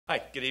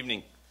Hi, good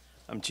evening.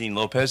 I'm Gene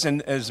Lopez,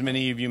 and as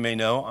many of you may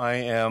know, I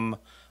am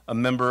a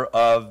member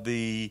of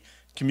the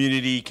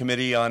Community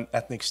Committee on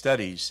Ethnic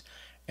Studies.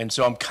 And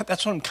so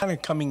that's what I'm kind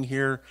of coming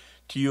here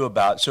to you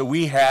about. So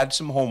we had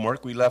some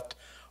homework. We left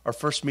our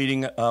first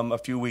meeting a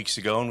few weeks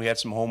ago, and we had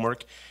some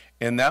homework,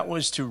 and that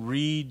was to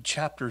read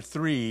Chapter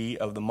 3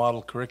 of the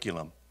model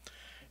curriculum.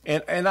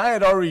 And I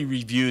had already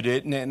reviewed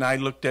it, and I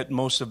looked at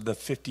most of the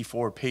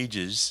 54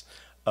 pages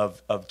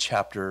of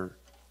Chapter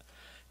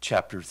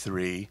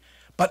 3.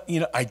 But,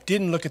 you know, I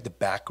didn't look at the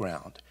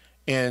background.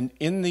 And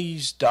in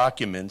these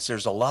documents,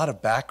 there's a lot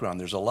of background.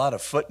 There's a lot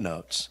of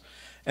footnotes.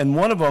 And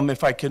one of them,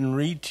 if I can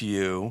read to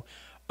you,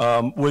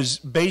 was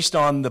based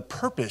on the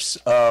purpose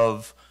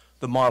of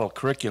the model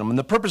curriculum. And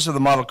the purpose of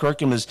the model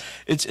curriculum is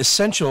it's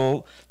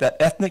essential that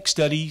ethnic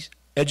studies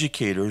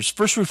educators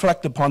first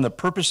reflect upon the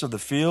purpose of the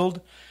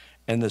field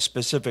and the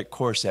specific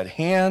course at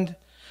hand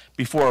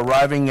before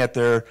arriving at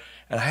their,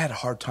 and I had a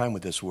hard time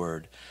with this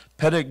word,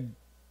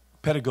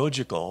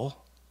 pedagogical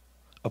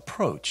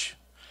approach.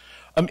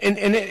 And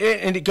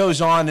it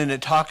goes on and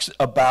it talks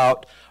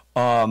about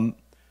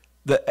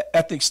the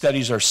ethnic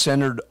studies are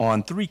centered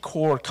on three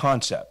core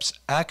concepts: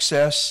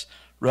 access,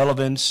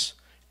 relevance,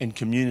 and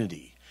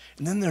community.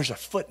 And then there's a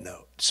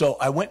footnote. So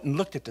I went and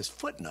looked at this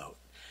footnote,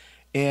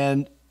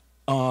 and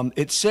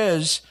it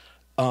says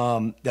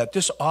that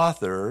this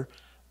author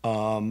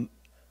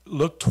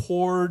looked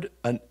toward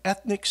an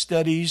ethnic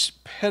studies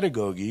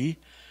pedagogy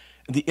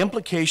and the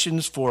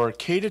implications for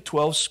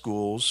K-12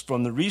 schools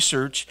from the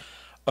research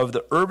of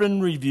the Urban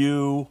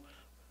Review,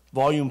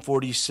 Volume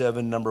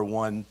 47, Number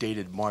 1,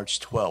 dated March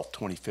 12,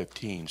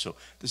 2015. So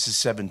this is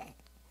seven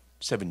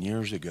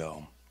years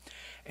ago.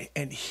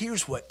 And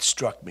here's what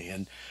struck me.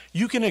 And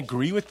you can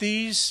agree with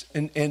these,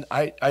 and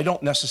I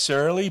don't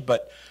necessarily,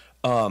 but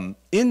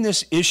in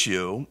this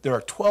issue, there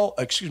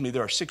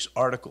are 6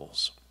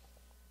 articles.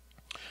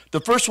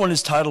 The first one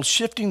is titled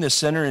Shifting the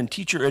Center in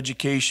Teacher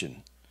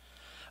Education,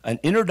 an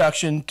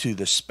introduction to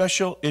the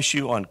special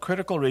issue on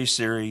critical race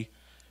theory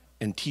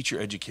and teacher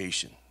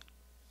education.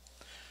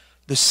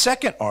 The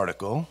second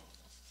article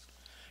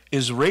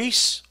is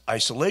Race,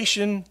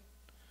 Isolation,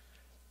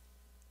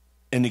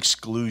 and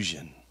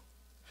Exclusion.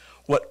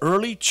 What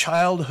early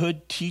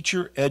childhood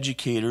teacher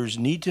educators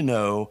need to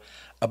know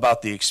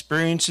about the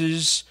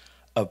experiences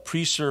of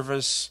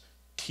pre-service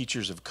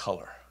teachers of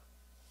color.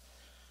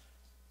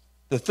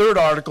 The third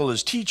article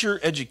is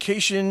Teacher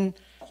Education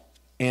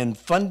and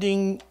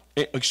Funding,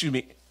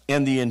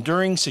 and the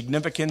Enduring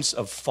Significance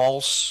of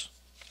False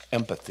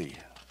Empathy.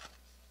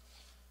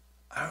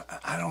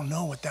 I don't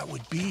know what that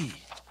would be.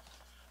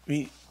 I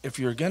mean, if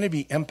you're going to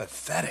be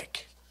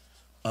empathetic.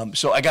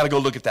 So I got to go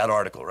look at that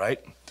article,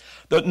 right?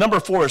 The number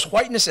 4 is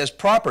Whiteness as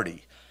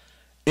Property,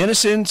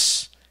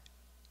 Innocence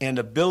and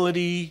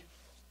Ability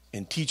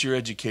in Teacher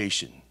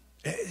Education.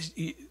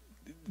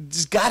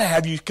 It's got to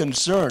have you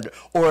concerned,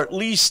 or at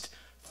least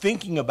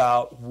thinking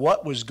about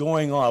what was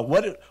going on,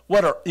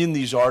 what are in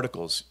these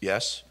articles,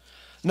 yes?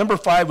 Number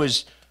 5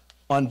 was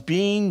on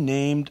being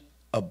named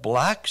a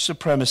black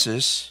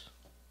supremacist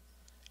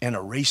and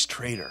a race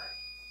traitor.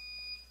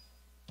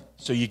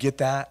 So you get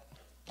that?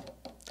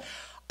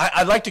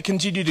 I'd like to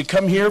continue to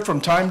come here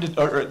from time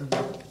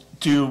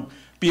to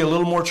be a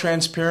little more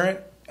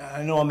transparent.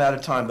 I know I'm out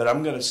of time, but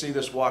I'm going to say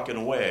this walking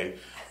away.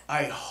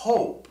 I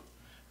hope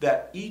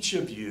that each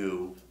of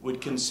you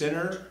would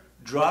consider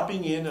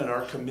dropping in on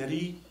our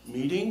committee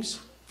meetings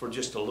for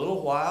just a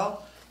little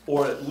while,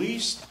 or at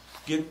least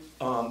get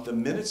the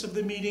minutes of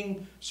the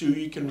meeting so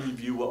you can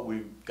review what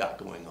we've got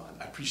going on.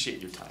 I appreciate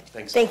your time.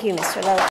 Thanks. Thank you, Mr. Lowe.